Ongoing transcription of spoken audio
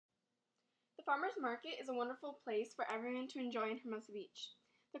Farmers Market is a wonderful place for everyone to enjoy in Hermosa Beach.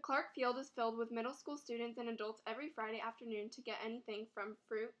 The Clark Field is filled with middle school students and adults every Friday afternoon to get anything from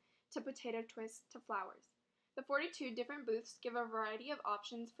fruit to potato twists to flowers. The 42 different booths give a variety of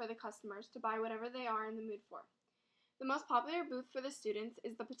options for the customers to buy whatever they are in the mood for. The most popular booth for the students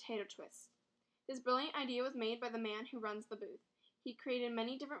is the potato twist. This brilliant idea was made by the man who runs the booth. He created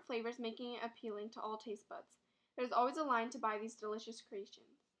many different flavors, making it appealing to all taste buds. There's always a line to buy these delicious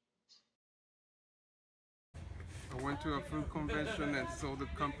creations. I went to a fruit convention and saw the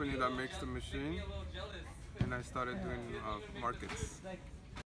company that makes the machine, and I started doing markets.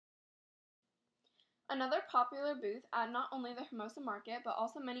 Another popular booth at not only the Hermosa Market but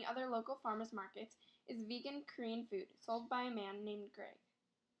also many other local farmers markets is vegan Korean food sold by a man named Greg.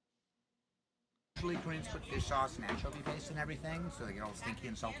 Usually Koreans put fish sauce and anchovy paste and everything, so they get all stinky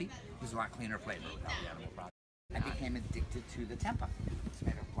and salty. This is a lot cleaner flavor without the animal product. I became addicted to the tempeh. It's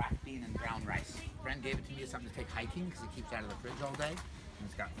made of black bean and brown rice. A friend gave it to me as something to take hiking because it keeps it out of the fridge all day. And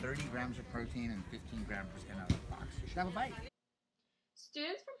it's got 30 grams of protein and 15 grams in a box. You should have a bite.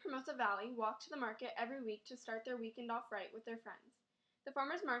 Students from Hermosa Valley walk to the market every week to start their weekend off right with their friends. The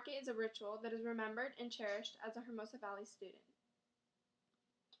farmers market is a ritual that is remembered and cherished as a Hermosa Valley student.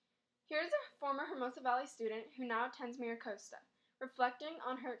 Here is a former Hermosa Valley student who now attends Miracosta, reflecting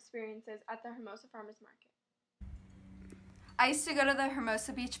on her experiences at the Hermosa Farmers Market. I used to go to the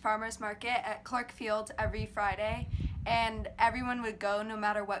Hermosa Beach Farmers Market at Clark Field every Friday, and everyone would go no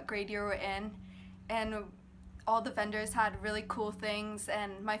matter what grade you were in, and all the vendors had really cool things,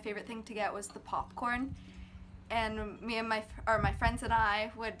 and my favorite thing to get was the popcorn. And me and my friends and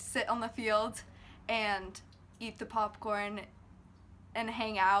I would sit on the field and eat the popcorn and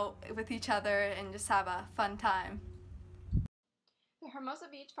hang out with each other and just have a fun time. The Hermosa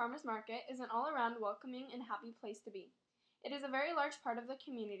Beach Farmers Market is an all-around welcoming and happy place to be. It is a very large part of the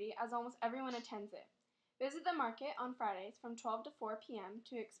community as almost everyone attends it. Visit the market on Fridays from 12 to 4 p.m.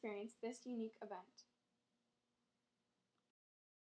 to experience this unique event.